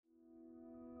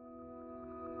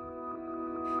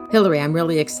Hillary, I'm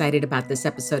really excited about this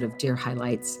episode of Dear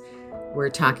Highlights. We're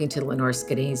talking to Lenore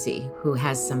Skenazy, who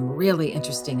has some really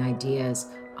interesting ideas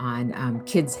on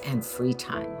kids and free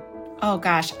time. Oh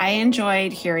gosh, I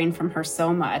enjoyed hearing from her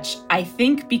so much. I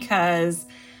think because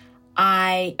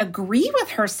I agree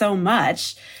with her so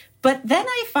much, but then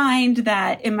I find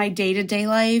that in my day-to-day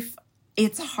life,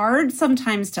 it's hard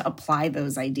sometimes to apply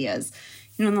those ideas.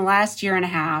 In the last year and a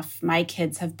half, my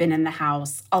kids have been in the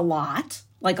house a lot,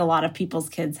 like a lot of people's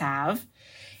kids have.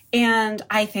 And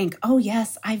I think, oh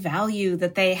yes, I value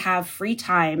that they have free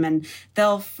time and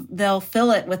they'll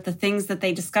fill it with the things that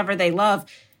they discover they love.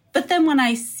 But then when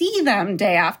I see them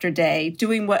day after day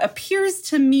doing what appears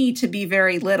to me to be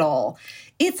very little,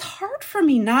 it's hard for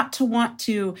me not to want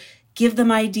to give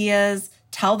them ideas,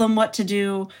 tell them what to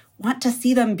do, want to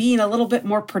see them being a little bit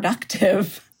more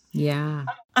productive. Yeah.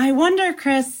 I wonder,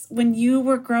 Chris, when you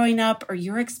were growing up or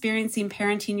you're experiencing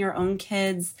parenting your own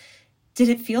kids, did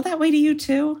it feel that way to you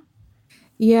too?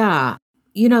 Yeah.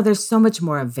 There's so much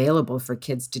more available for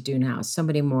kids to do now, so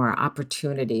many more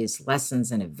opportunities, lessons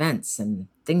and events and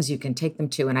things you can take them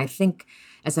to. And I think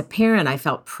as a parent, I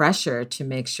felt pressure to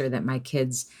make sure that my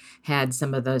kids had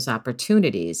some of those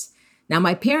opportunities. Now,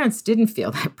 my parents didn't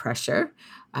feel that pressure.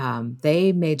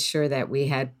 They made sure that we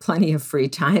had plenty of free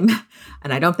time.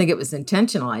 And I don't think it was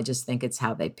intentional. I just think it's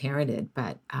how they parented.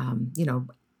 But,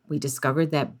 we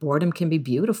discovered that boredom can be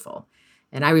beautiful.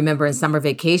 And I remember in summer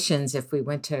vacations, if we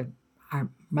went to our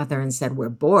mother and said, we're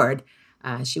bored,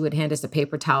 she would hand us a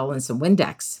paper towel and some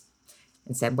Windex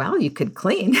and said, well, you could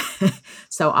clean.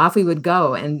 So off we would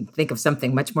go and think of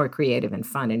something much more creative and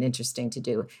fun and interesting to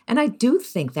do. And I do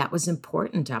think that was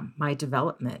important to my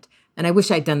development. And I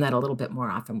wish I'd done that a little bit more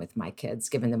often with my kids,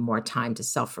 given them more time to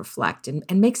self-reflect and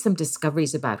make some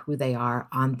discoveries about who they are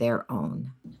on their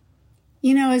own.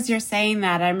 As you're saying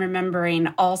that, I'm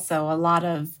remembering also a lot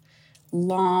of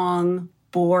long,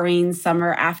 boring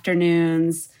summer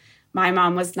afternoons. My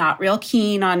mom was not real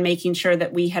keen on making sure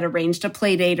that we had arranged a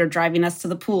play date or driving us to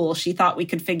the pool. She thought we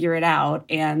could figure it out.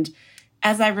 And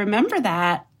as I remember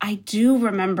that, I do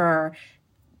remember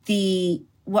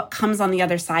what comes on the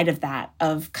other side of that,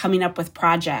 of coming up with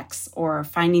projects or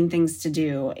finding things to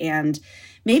do. And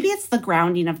maybe it's the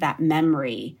grounding of that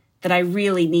memory that I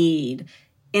really need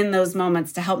in those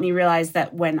moments to help me realize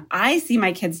that when I see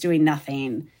my kids doing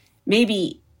nothing,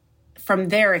 maybe from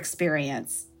their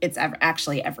experience, it's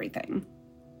actually everything.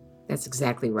 That's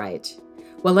exactly right.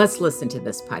 Well, let's listen to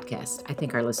this podcast. I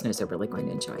think our listeners are really going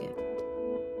to enjoy it.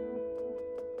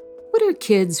 What are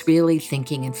kids really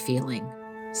thinking and feeling?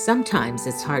 Sometimes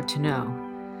it's hard to know.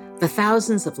 The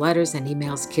thousands of letters and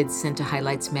emails kids send to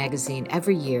Highlights magazine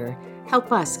every year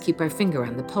help us keep our finger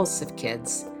on the pulse of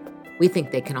kids. We think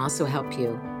they can also help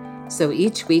you. So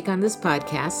each week on this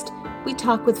podcast, we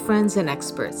talk with friends and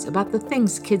experts about the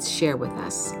things kids share with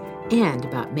us and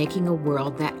about making a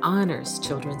world that honors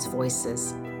children's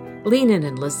voices. Lean in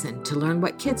and listen to learn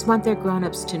what kids want their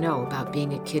grown-ups to know about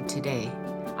being a kid today.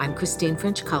 I'm Christine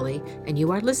French-Cully, and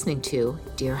you are listening to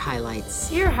Dear Highlights.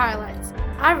 Dear Highlights.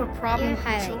 I have a problem Dear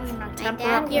controlling my My temper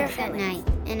dad at works at night,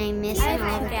 and I miss him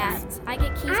all the time. I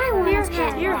get keys I for Dear his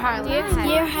Highlights. Dear Highlights.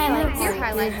 Dear Highlights.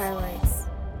 Dear Highlights.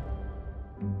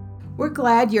 We're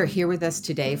glad you're here with us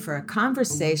today for a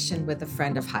conversation with a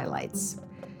friend of Highlights.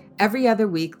 Every other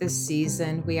week this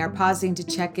season, we are pausing to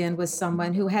check in with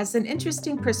someone who has an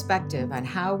interesting perspective on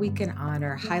how we can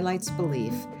honor Highlights'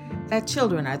 belief that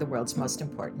children are the world's most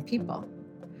important people.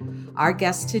 Our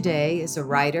guest today is a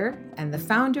writer and the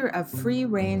founder of Free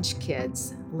Range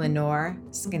Kids, Lenore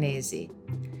Skenazy.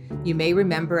 You may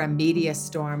remember a media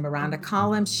storm around a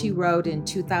column she wrote in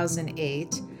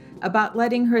 2008 about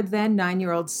letting her then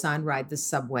 9-year-old son ride the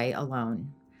subway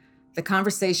alone. The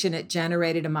conversation it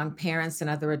generated among parents and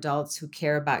other adults who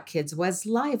care about kids was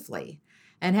lively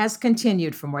and has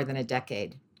continued for more than a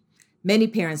decade. Many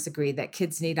parents agree that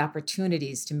kids need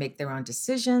opportunities to make their own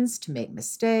decisions, to make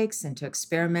mistakes, and to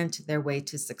experiment their way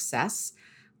to success,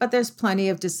 but there's plenty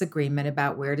of disagreement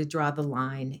about where to draw the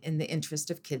line in the interest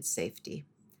of kids' safety.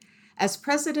 As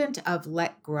president of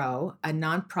Let Grow, a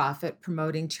nonprofit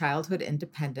promoting childhood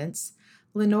independence,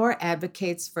 Lenore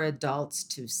advocates for adults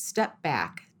to step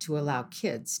back to allow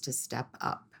kids to step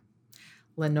up.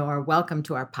 Lenore, welcome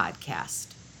to our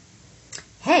podcast.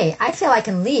 Hey, I feel I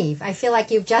can leave. I feel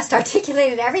like you've just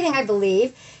articulated everything I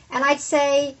believe. And I'd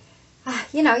say,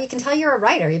 you can tell you're a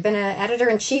writer. You've been an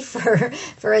editor-in-chief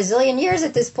for a zillion years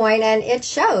at this point, and it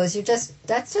shows.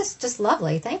 That's just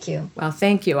lovely. Thank you. Well,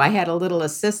 thank you. I had a little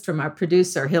assist from our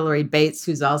producer, Hillary Bates,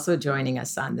 who's also joining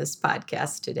us on this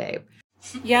podcast today.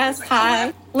 Yes,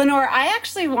 hi. Lenore, I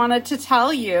actually wanted to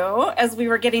tell you as we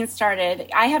were getting started,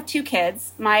 I have 2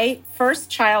 kids. My first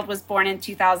child was born in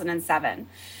 2007.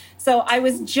 So I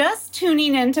was just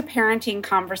tuning into parenting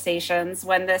conversations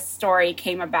when this story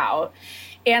came about.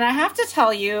 And I have to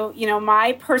tell you,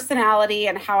 my personality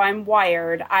and how I'm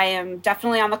wired, I am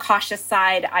definitely on the cautious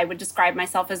side. I would describe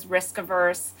myself as risk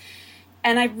averse.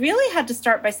 And I really had to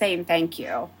start by saying thank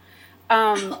you.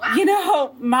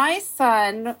 My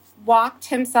son walked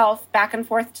himself back and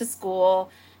forth to school,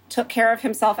 took care of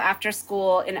himself after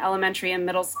school in elementary and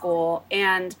middle school.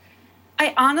 And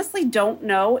I honestly don't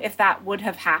know if that would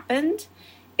have happened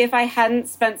if I hadn't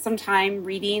spent some time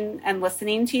reading and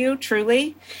listening to you,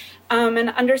 truly, and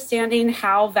understanding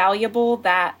how valuable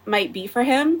that might be for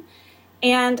him.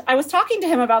 And I was talking to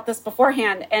him about this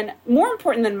beforehand, and more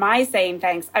important than my saying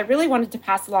thanks, I really wanted to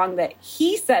pass along that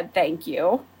he said thank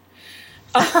you.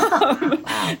 Wow.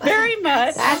 Very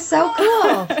much. That's so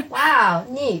cool. Wow,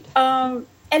 neat. And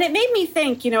it made me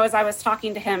think, as I was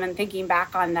talking to him and thinking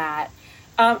back on that,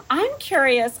 I'm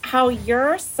curious how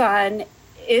your son,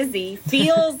 Izzy,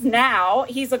 feels now.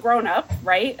 He's a grown-up,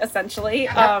 right, essentially.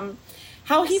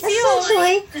 How he feels.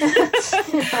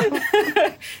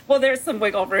 Essentially. Well, there's some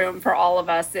wiggle room for all of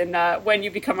us in when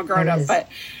you become a grown-up. But,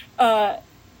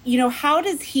 how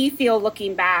does he feel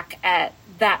looking back at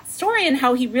that story and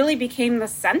how he really became the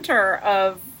center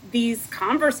of these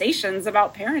conversations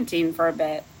about parenting for a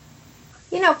bit?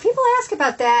 People ask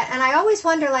about that, and I always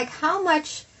wonder, how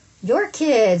much your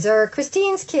kids or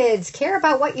Christine's kids care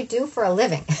about what you do for a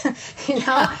living.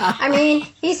 I mean,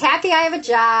 he's happy I have a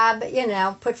job,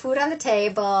 put food on the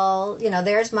table.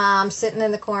 There's mom sitting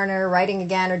in the corner writing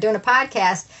again or doing a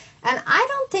podcast. And I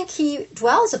don't think he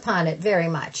dwells upon it very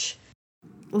much.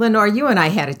 Lenore, you and I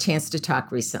had a chance to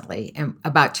talk recently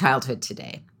about childhood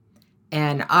today.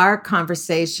 And our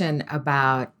conversation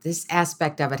about this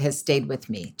aspect of it has stayed with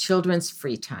me, children's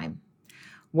free time,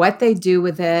 what they do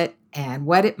with it, and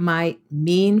what it might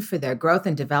mean for their growth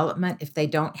and development if they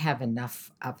don't have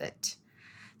enough of it.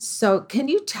 So can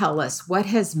you tell us what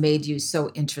has made you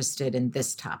so interested in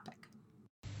this topic?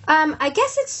 I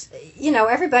guess it's,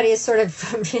 everybody is sort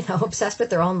of, obsessed with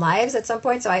their own lives at some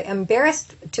point. So I'm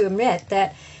embarrassed to admit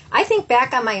that I think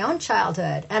back on my own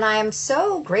childhood, and I am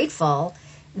so grateful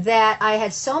that I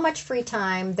had so much free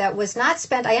time that was not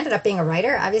spent. I ended up being a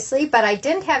writer, obviously, but I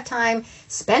didn't have time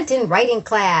spent in writing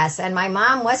class, and my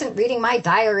mom wasn't reading my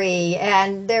diary,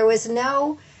 and there was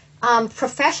no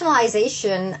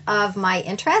professionalization of my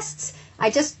interests. I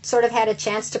just sort of had a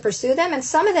chance to pursue them, and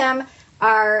some of them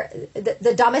are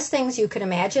the dumbest things you could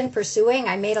imagine pursuing.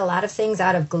 I made a lot of things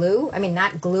out of glue. I mean,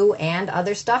 not glue and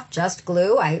other stuff, just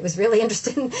glue. I was really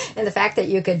interested in the fact that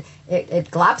it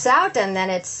glops out and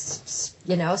then it's,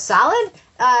 solid.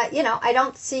 I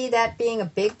don't see that being a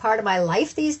big part of my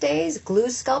life these days,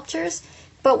 glue sculptures.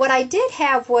 But what I did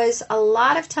have was a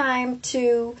lot of time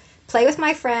to play with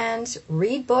my friends,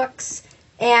 read books,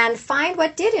 and find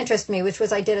what did interest me, which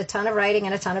was I did a ton of writing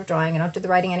and a ton of drawing. I don't do the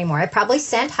writing anymore. I probably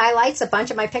sent highlights a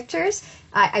bunch of my pictures.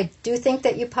 I do think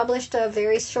that you published a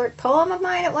very short poem of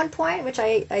mine at one point, which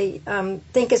I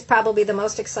think is probably the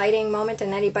most exciting moment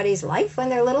in anybody's life when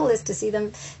they're little, is to see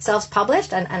themselves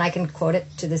published. And I can quote it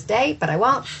to this day, but I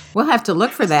won't. We'll have to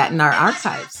look for that in our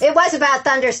archives. It was about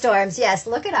thunderstorms. Yes,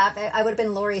 look it up. I would have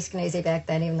been Lori Schnese back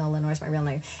then, even though Lenore's my real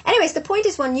name. Anyways, the point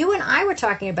is, when you and I were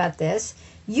talking about this,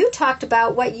 you talked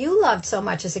about what you loved so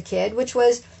much as a kid, which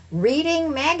was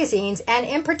reading magazines, and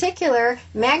in particular,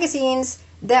 magazines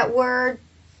that were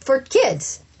for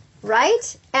kids,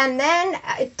 right? And then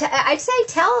I'd say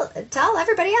tell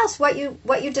everybody else what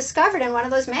you discovered in one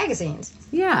of those magazines.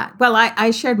 Yeah. Well,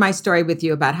 I shared my story with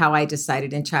you about how I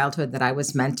decided in childhood that I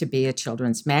was meant to be a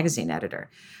children's magazine editor.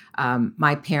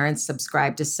 My parents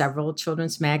subscribed to several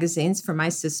children's magazines for my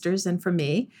sisters and for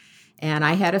me. And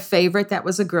I had a favorite that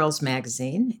was a girls'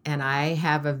 magazine. And I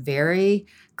have a very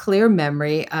clear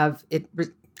memory of it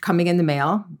coming in the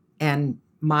mail and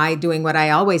my doing what I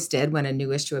always did when a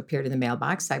new issue appeared in the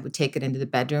mailbox. I would take it into the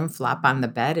bedroom, flop on the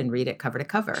bed, and read it cover to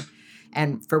cover.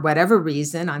 And for whatever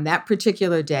reason, on that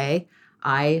particular day,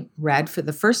 I read for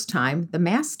the first time The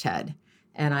Masthead.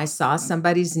 And I saw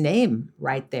somebody's name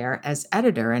right there as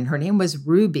editor. And her name was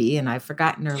Ruby, and I've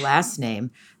forgotten her last name.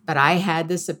 But I had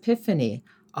this epiphany.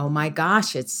 Oh my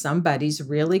gosh, it's somebody's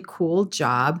really cool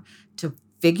job to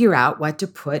figure out what to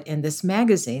put in this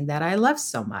magazine that I love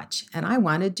so much. And I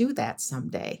want to do that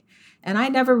someday. And I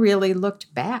never really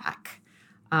looked back.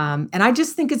 And I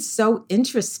just think it's so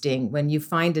interesting when you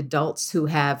find adults who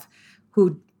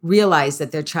realize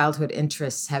that their childhood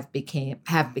interests have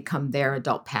become their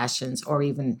adult passions or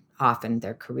even often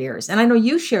their careers. And I know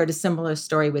you shared a similar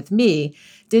story with me.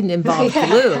 Didn't involve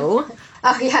glue.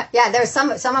 Oh yeah. There's some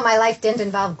of my life didn't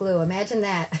involve glue. Imagine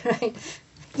that, right?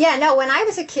 Yeah, no, when I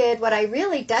was a kid, what I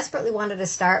really desperately wanted to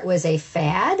start was a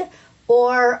fad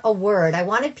or a word. I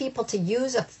wanted people to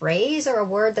use a phrase or a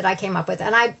word that I came up with.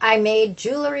 And I made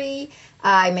jewelry,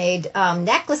 I made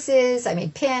necklaces, I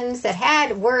made pins that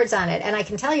had words on it. And I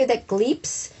can tell you that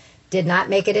gleeps did not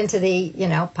make it into the,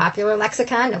 popular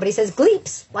lexicon. Nobody says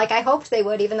gleeps like I hoped they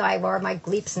would, even though I wore my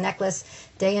gleeps necklace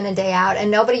day in and day out. And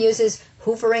nobody uses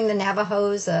hoovering the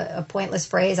Navajos, a pointless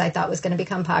phrase I thought was going to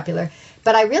become popular.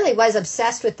 But I really was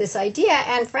obsessed with this idea.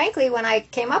 And frankly, when I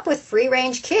came up with Free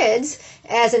Range Kids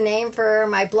as a name for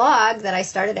my blog that I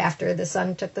started after the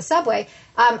son took the subway,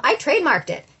 I trademarked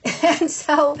it. And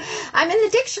so I'm in the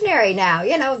dictionary now.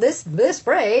 This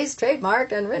phrase,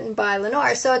 trademarked and written by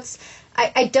Lenore. So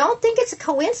I don't think it's a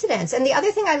coincidence. And the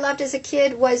other thing I loved as a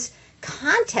kid was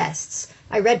contests.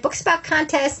 I read books about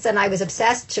contests, and I was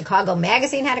obsessed. Chicago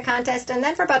Magazine had a contest. And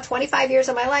then for about 25 years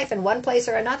of my life, in one place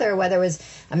or another, whether it was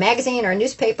a magazine or a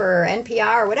newspaper or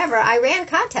NPR or whatever, I ran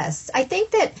contests. I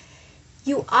think that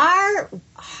you are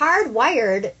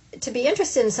hardwired to be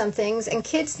interested in some things, and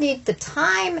kids need the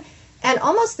time and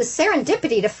almost the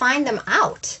serendipity to find them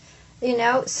out.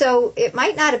 So it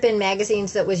might not have been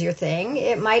magazines that was your thing.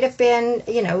 It might have been,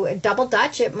 double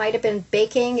Dutch. It might have been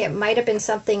baking. It might have been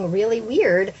something really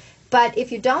weird. But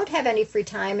if you don't have any free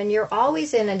time and you're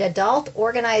always in an adult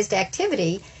organized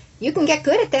activity, you can get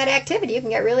good at that activity. You can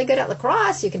get really good at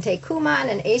lacrosse. You can take Kumon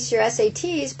and ace your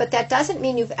SATs, but that doesn't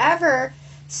mean you've ever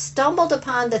stumbled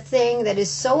upon the thing that is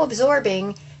so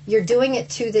absorbing you're doing it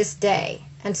to this day.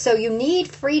 And so you need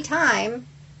free time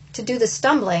to do the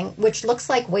stumbling, which looks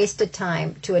like wasted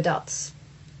time to adults.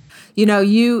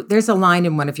 There's a line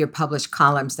in one of your published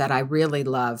columns that I really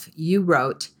love. You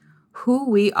wrote, "Who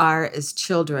we are as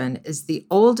children is the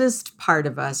oldest part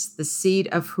of us, the seed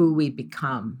of who we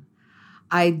become."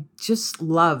 I just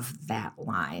love that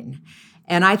line.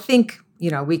 And I think,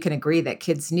 we can agree that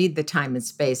kids need the time and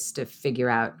space to figure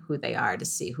out who they are, to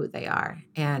see who they are.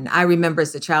 And I remember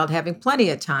as a child having plenty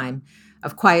of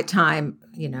quiet time,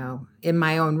 in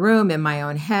my own room, in my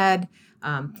own head,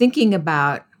 thinking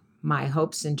about my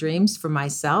hopes and dreams for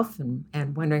myself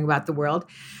and wondering about the world.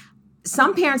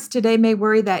 Some parents today may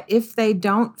worry that if they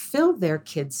don't fill their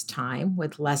kids' time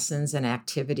with lessons and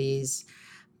activities,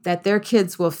 that their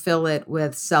kids will fill it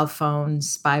with cell phones,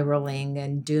 spiraling,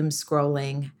 and doom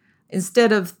scrolling,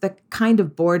 instead of the kind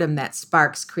of boredom that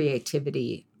sparks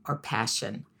creativity or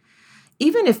passion.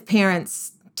 Even if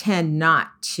parents tend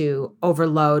not to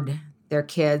overload their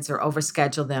kids or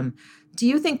overschedule them, do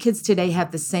you think kids today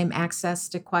have the same access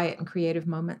to quiet and creative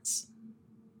moments?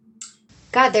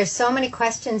 God, there's so many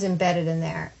questions embedded in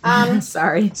there.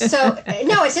 Sorry.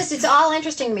 No, it's all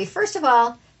interesting to me. First of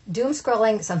all, doom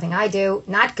scrolling, something I do,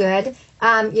 not good.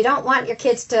 You don't want your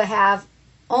kids to have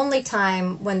only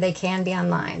time when they can be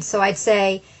online. So I'd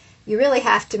say you really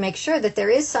have to make sure that there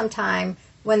is some time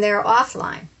when they're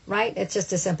offline, right? It's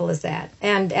just as simple as that.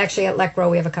 And actually at LecGrow,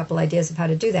 we have a couple ideas of how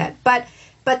to do that. But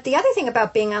the other thing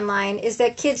about being online is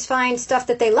that kids find stuff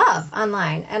that they love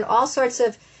online and all sorts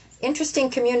of interesting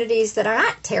communities that are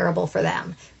not terrible for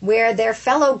them, where their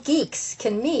fellow geeks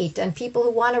can meet, and people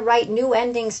who want to write new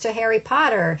endings to Harry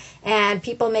Potter, and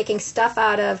people making stuff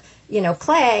out of,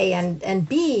 clay and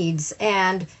beads.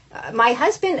 And my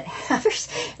husband,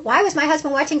 why was my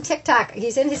husband watching TikTok?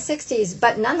 He's in his 60s,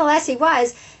 but nonetheless he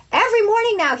was. Every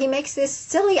morning now he makes this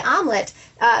silly omelet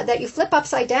that you flip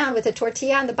upside down with a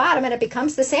tortilla on the bottom, and it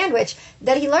becomes the sandwich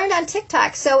that he learned on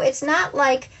TikTok. So it's not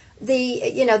like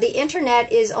the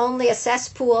internet is only a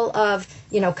cesspool of,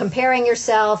 comparing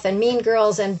yourself and mean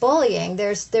girls and bullying.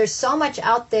 There's so much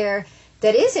out there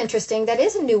that is interesting, that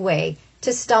is a new way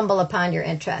to stumble upon your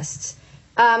interests.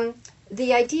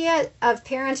 The idea of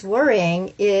parents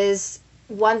worrying is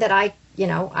one that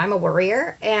I'm a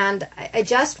worrier, and I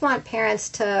just want parents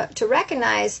to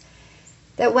recognize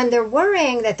that when they're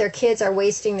worrying that their kids are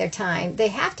wasting their time, they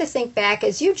have to think back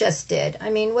as you just did. I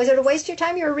mean, was it a waste of your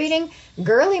time? You were reading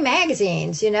girly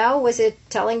magazines, Was it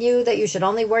telling you that you should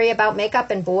only worry about makeup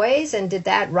and boys? And did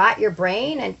that rot your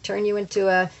brain and turn you into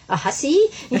a hussy,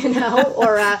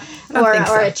 or a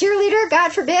cheerleader,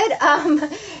 God forbid?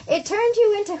 It turned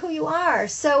you into who you are.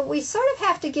 So we sort of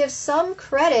have to give some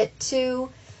credit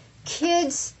to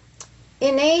kids'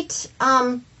 innate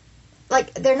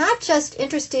they're not just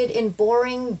interested in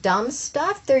boring, dumb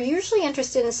stuff. They're usually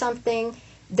interested in something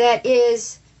that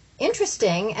is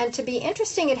interesting. And to be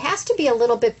interesting, it has to be a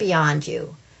little bit beyond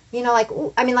you.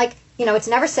 It's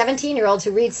never 17-year-olds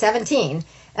who read 17.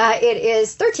 It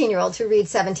is 13-year-olds who read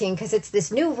 17 because it's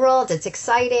this new world. It's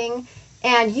exciting.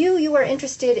 And you were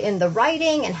interested in the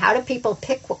writing and how do people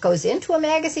pick what goes into a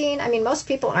magazine. I mean, most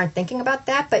people aren't thinking about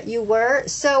that, but you were.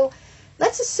 So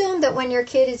let's assume that when your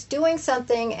kid is doing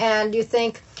something and you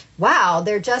think, wow,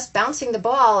 they're just bouncing the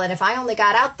ball, and if I only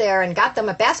got out there and got them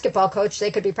a basketball coach, they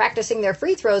could be practicing their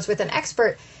free throws with an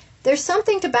expert. There's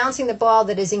something to bouncing the ball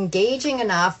that is engaging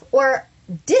enough or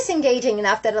disengaging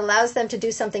enough that allows them to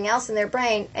do something else in their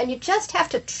brain, and you just have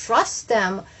to trust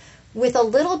them with a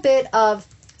little bit of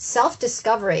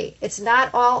self-discovery. It's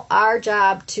not all our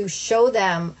job to show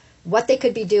them what they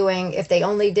could be doing if they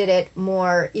only did it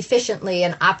more efficiently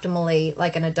and optimally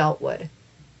like an adult would.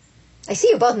 I see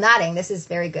you both nodding. This is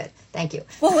very good. Thank you.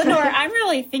 Well, Lenore, I'm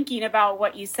really thinking about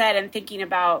what you said and thinking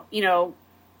about,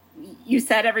 you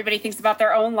said everybody thinks about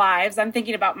their own lives. I'm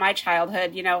thinking about my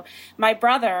childhood. My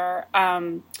brother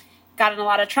got in a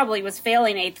lot of trouble. He was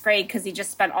failing 8th grade because he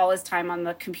just spent all his time on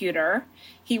the computer.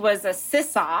 He was a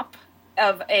sysop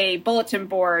of a bulletin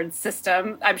board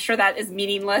system. I'm sure that is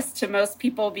meaningless to most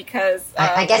people because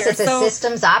I guess it's a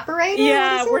systems operator.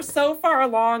 Yeah, we're so far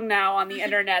along now on the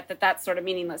internet that that's sort of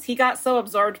meaningless. He got so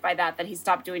absorbed by that he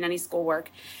stopped doing any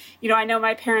schoolwork. I know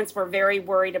my parents were very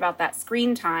worried about that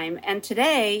screen time. And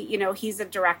today, he's a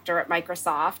director at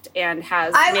Microsoft and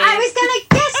has I was going to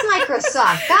guess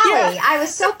Microsoft. Golly, yeah. I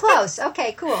was so close.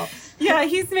 Okay, cool. Yeah,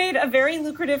 he's made a very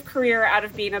lucrative career out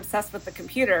of being obsessed with the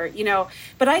computer,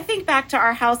 But I think back to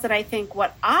our house and I think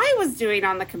what I was doing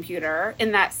on the computer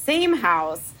in that same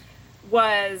house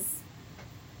was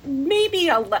maybe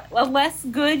a less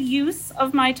good use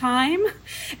of my time.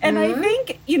 And I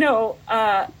think,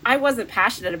 I wasn't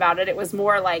passionate about it. It was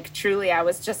more like truly I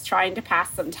was just trying to pass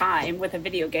some time with a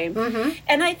video game.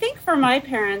 And I think for my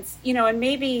parents, and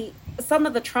maybe some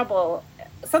of the trouble,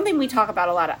 something we talk about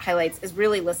a lot at Highlights is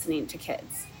really listening to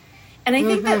kids. And I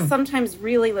think that sometimes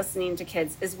really listening to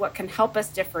kids is what can help us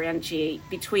differentiate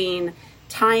between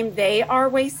time they are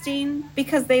wasting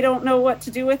because they don't know what to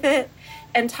do with it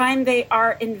and time they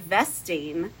are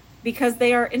investing because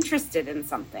they are interested in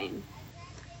something.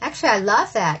 Actually, I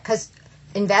love that because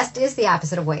invest is the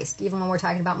opposite of waste, even when we're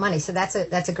talking about money. So that's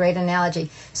a great analogy.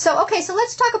 So, okay, so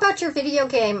let's talk about your video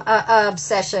game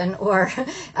obsession or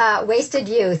wasted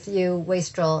youth, you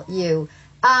wastrel, you.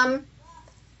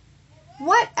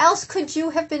 What else could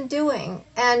you have been doing?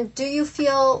 And do you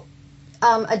feel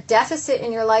a deficit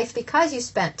in your life because you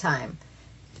spent time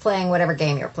playing whatever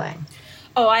game you're playing?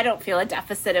 Oh, I don't feel a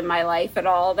deficit in my life at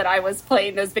all that I was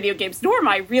playing those video games, nor am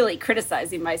I really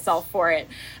criticizing myself for it.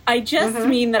 I just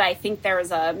mean that I think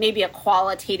there's maybe a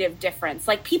qualitative difference.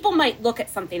 Like people might look at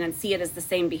something and see it as the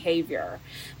same behavior,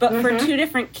 but for two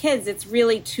different kids, it's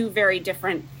really two very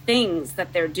different things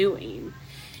that they're doing.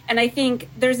 And I think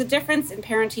there's a difference in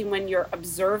parenting when you're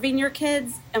observing your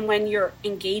kids and when you're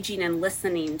engaging and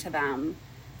listening to them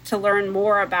to learn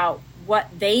more about what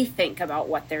they think about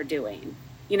what they're doing,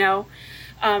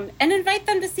 and invite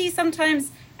them to see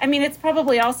sometimes. I mean, it's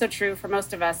probably also true for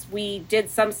most of us. We did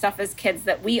some stuff as kids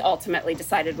that we ultimately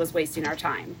decided was wasting our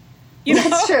time.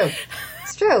 That's true.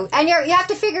 It's true. And you have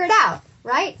to figure it out,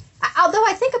 right? Although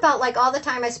I think about all the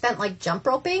time I spent jump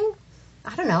roping.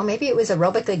 I don't know, maybe it was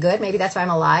aerobically good. Maybe that's why I'm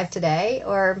alive today.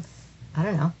 Or, I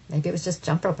don't know, maybe it was just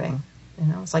jump roping.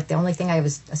 It's like the only thing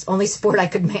the only sport I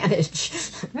could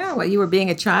manage. Yeah, well, you were being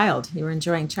a child. You were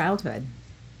enjoying childhood.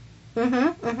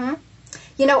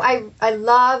 I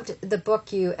loved the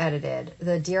book you edited,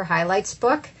 the Dear Highlights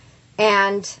book.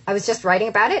 And I was just writing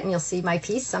about it, and you'll see my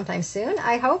piece sometime soon,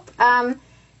 I hope.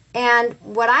 And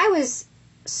what I was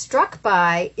struck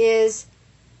by is,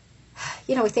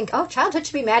 we think, childhood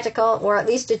should be magical, or at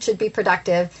least it should be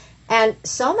productive. And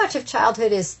so much of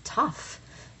childhood is tough.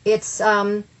 It's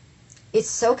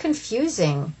so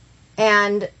confusing.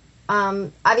 And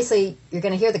obviously, you're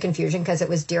going to hear the confusion because it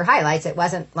was Dear Highlights. It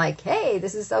wasn't like, hey,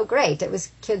 this is so great. It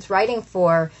was kids writing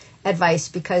for advice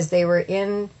because they were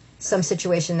in some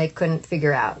situation they couldn't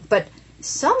figure out. But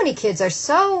so many kids are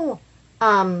so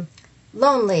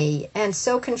lonely and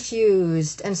so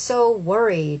confused and so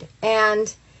worried.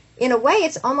 And in a way,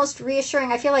 it's almost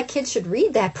reassuring. I feel like kids should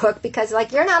read that book because,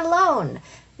 you're not alone.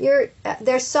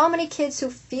 There's so many kids who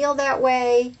feel that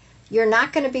way. You're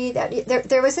not going to be that.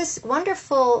 There was this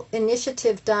wonderful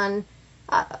initiative done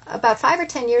about 5 or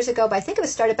 10 years ago, but I think it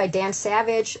was started by Dan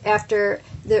Savage after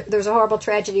there was a horrible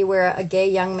tragedy where a gay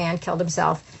young man killed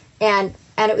himself. And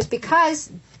it was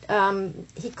because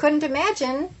he couldn't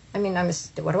imagine,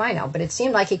 what do I know? But it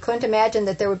seemed like he couldn't imagine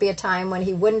that there would be a time when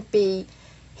he wouldn't be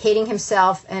hating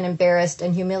himself and embarrassed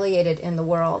and humiliated in the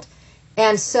world.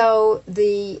 And so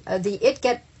the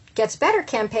It Gets Better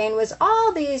campaign was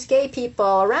all these gay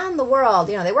people around the world.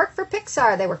 You know, they worked for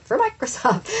Pixar, they worked for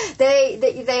Microsoft.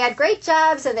 They had great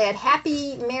jobs and they had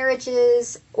happy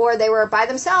marriages, or they were by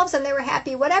themselves and they were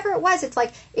happy. Whatever it was, it's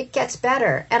like it gets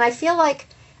better. And I feel like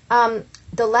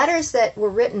the letters that were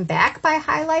written back by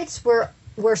Highlights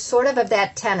were sort of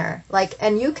that tenor. Like,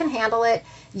 and you can handle it.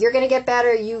 You're going to get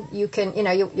better. You can,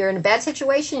 you're in a bad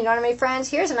situation. You don't have any friends.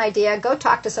 Here's an idea. Go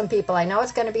talk to some people. I know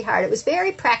it's going to be hard. It was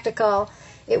very practical.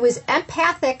 It was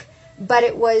empathic, but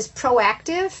it was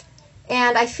proactive.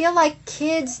 And I feel like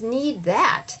kids need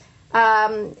that.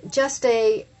 Just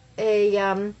a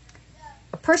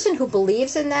person who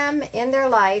believes in them, in their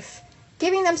life,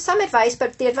 giving them some advice.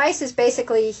 But the advice is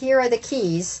basically, here are the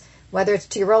keys, whether it's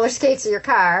to your roller skates or your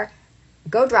car.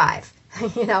 Go drive.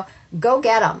 Go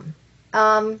get them.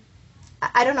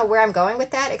 I don't know where I'm going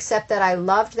with that, except that I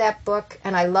loved that book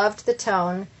and I loved the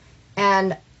tone,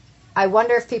 and I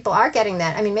wonder if people are getting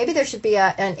that. I mean, maybe there should be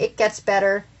an It Gets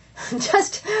Better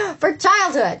just for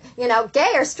childhood.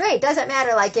 Gay or straight, doesn't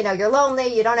matter. Like, you're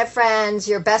lonely, you don't have friends,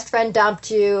 your best friend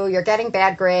dumped you, you're getting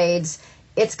bad grades.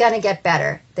 It's going to get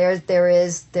better. There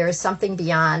is something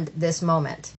beyond this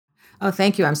moment. Oh,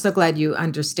 thank you. I'm so glad you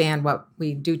understand what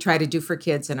we do try to do for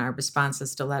kids in our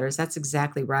responses to letters. That's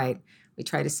exactly right. We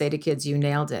try to say to kids, you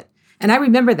nailed it. And I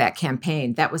remember that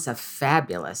campaign. That was a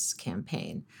fabulous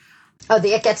campaign. Oh,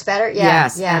 the It Gets Better? Yeah.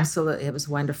 Yes, yeah. Absolutely. It was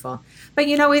wonderful. But,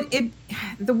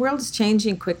 the world is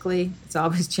changing quickly. It's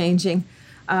always changing.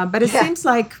 But it seems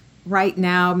like right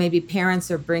now, maybe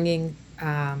parents are bringing,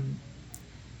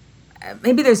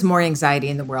 maybe there's more anxiety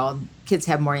in the world. Kids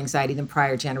have more anxiety than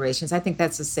prior generations. I think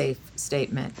that's a safe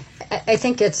statement. I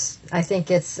think it's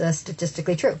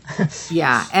statistically true.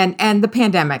 Yeah, and the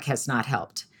pandemic has not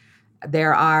helped.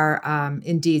 There are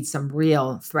indeed some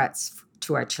real threats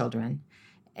to our children,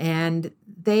 and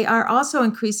they are also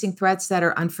increasing threats that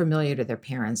are unfamiliar to their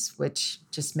parents, which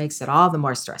just makes it all the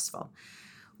more stressful.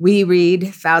 We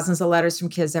read thousands of letters from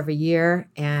kids every year,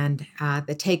 and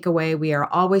the takeaway we are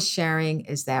always sharing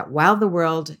is that while the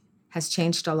world has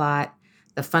changed a lot,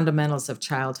 the fundamentals of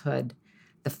childhood,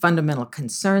 the fundamental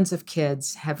concerns of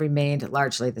kids have remained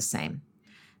largely the same.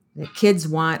 The kids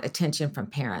want attention from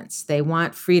parents. They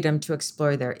want freedom to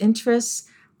explore their interests.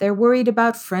 They're worried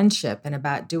about friendship and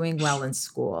about doing well in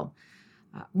school.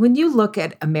 When you look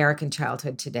at American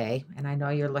childhood today, and I know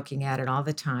you're looking at it all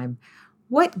the time,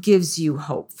 what gives you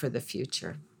hope for the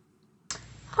future?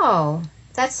 Oh,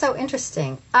 that's so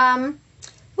interesting.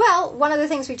 Well, one of the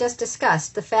things we just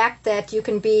discussed, the fact that you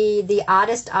can be the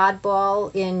oddest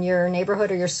oddball in your neighborhood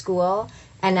or your school,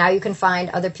 and now you can find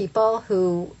other people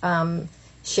who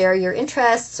share your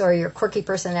interests or your quirky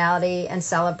personality and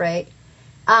celebrate.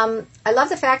 I love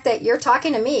the fact that you're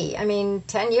talking to me. I mean,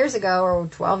 10 years ago or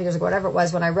 12 years ago, whatever it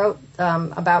was, when I wrote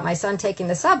about my son taking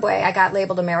the subway, I got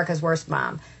labeled America's worst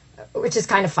mom, which is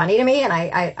kind of funny to me, and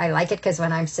I like it because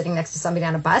when I'm sitting next to somebody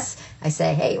on a bus, I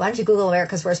say, hey, why don't you Google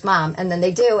America's Worst Mom? And then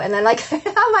they do, and then like,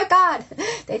 oh my God,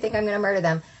 they think I'm going to murder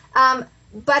them.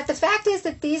 But the fact is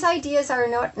that these ideas are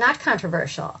not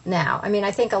controversial now. I mean,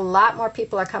 I think a lot more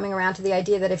people are coming around to the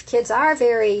idea that if kids are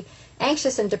very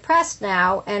anxious and depressed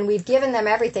now, and we've given them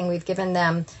everything, we've given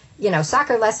them,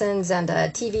 soccer lessons and a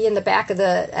TV in the back of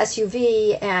the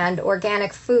SUV and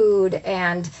organic food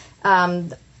and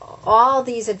all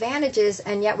these advantages,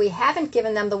 and yet we haven't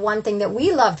given them the one thing that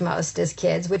we loved most as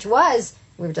kids, which was,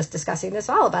 we were just discussing this,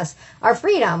 all of us, our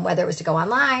freedom, whether it was to go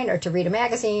online or to read a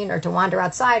magazine or to wander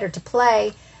outside or to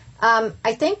play.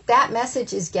 I think that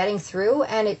message is getting through,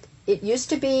 and it used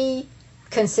to be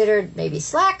considered maybe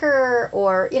slacker,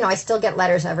 or, I still get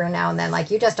letters every now and then like,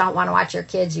 you just don't want to watch your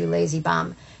kids, you lazy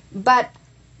bum. But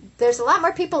there's a lot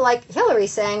more people like Hillary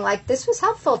saying, like, this was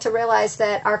helpful to realize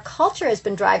that our culture has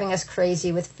been driving us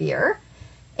crazy with fear,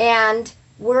 and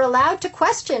we're allowed to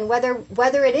question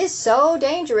whether it is so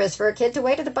dangerous for a kid to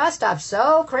wait at the bus stop,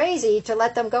 so crazy to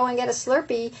let them go and get a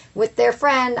Slurpee with their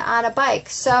friend on a bike.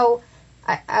 So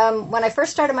when I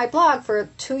first started my blog for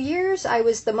 2 years, I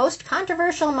was the most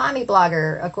controversial mommy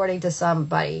blogger, according to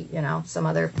somebody, some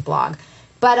other blog.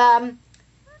 But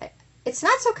it's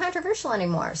not so controversial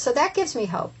anymore. So that gives me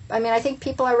hope. I mean, I think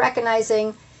people are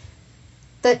recognizing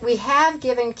that we have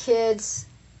given kids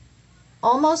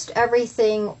almost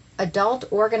everything adult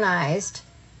organized,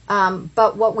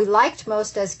 but what we liked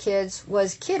most as kids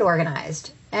was kid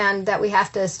organized, and that we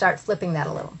have to start flipping that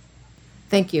a little.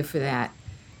 Thank you for that.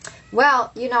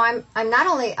 Well, I'm not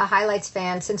only a Highlights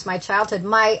fan since my childhood.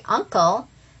 My uncle,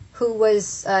 who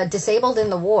was disabled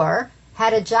in the war,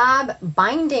 had a job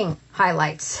binding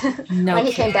Highlights when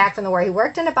he came back from the war. He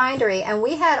worked in a bindery, and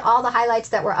we had all the Highlights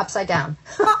that were upside down.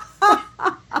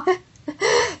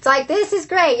 It's like, this is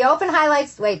great. You open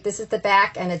highlights. Wait, this is the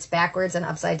back, and it's backwards and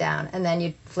upside down. And then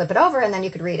you flip it over, and then you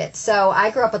could read it. So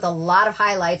I grew up with a lot of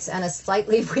highlights and a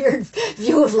slightly weird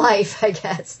view of life, I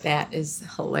guess. That is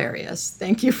hilarious.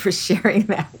 Thank you for sharing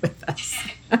that with us.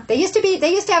 They used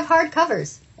to have hard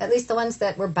covers. At least the ones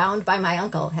that were bound by my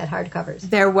uncle had hard covers.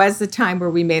 There was a time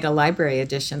where we made a library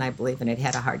edition, I believe, and it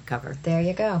had a hardcover. There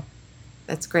you go.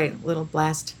 That's great. A little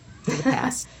blast to the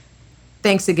past.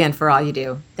 Thanks again for all you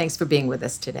do. Thanks for being with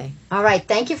us today. All right.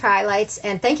 Thank you for highlights,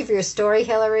 and thank you for your story,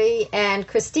 Hillary. And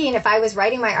Christine, if I was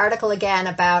writing my article again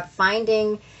about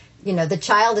finding, the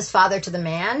child is father to the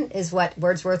man, is what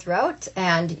Wordsworth wrote,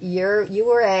 and you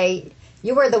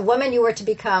were the woman you were to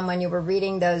become when you were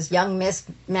reading those Young Miss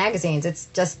magazines. It's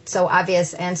just so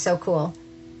obvious and so cool.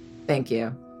 Thank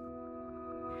you.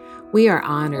 We are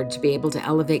honored to be able to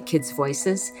elevate kids'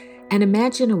 voices and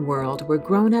imagine a world where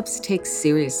grown-ups take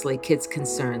seriously kids'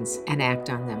 concerns and act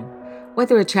on them.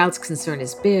 Whether a child's concern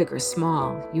is big or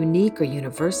small, unique or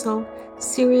universal,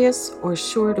 serious or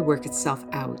sure to work itself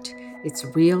out, it's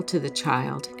real to the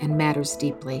child and matters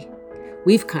deeply.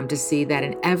 We've come to see that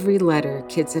in every letter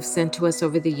kids have sent to us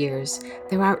over the years,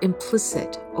 there are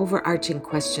implicit, overarching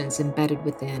questions embedded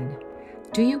within.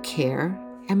 Do you care?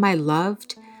 Am I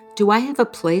loved? Do I have a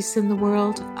place in the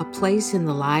world, a place in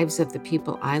the lives of the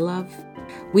people I love?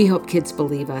 We hope kids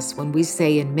believe us when we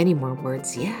say in many more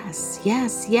words, yes,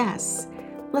 yes, yes.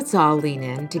 Let's all lean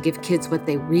in to give kids what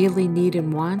they really need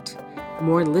and want: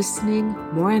 more listening,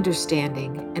 more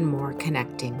understanding, and more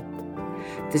connecting.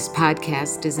 This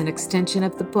podcast is an extension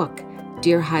of the book,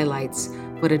 Dear Highlights,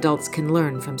 What Adults Can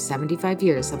Learn from 75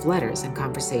 Years of Letters and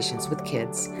Conversations with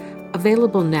Kids,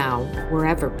 available now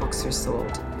wherever books are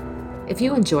sold. If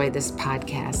you enjoy this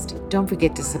podcast, don't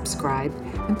forget to subscribe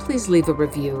and please leave a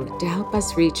review to help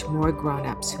us reach more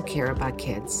grown-ups who care about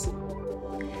kids.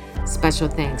 Special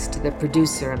thanks to the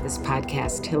producer of this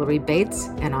podcast, Hillary Bates,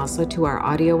 and also to our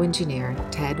audio engineer,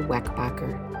 Ted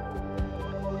Weckbacher.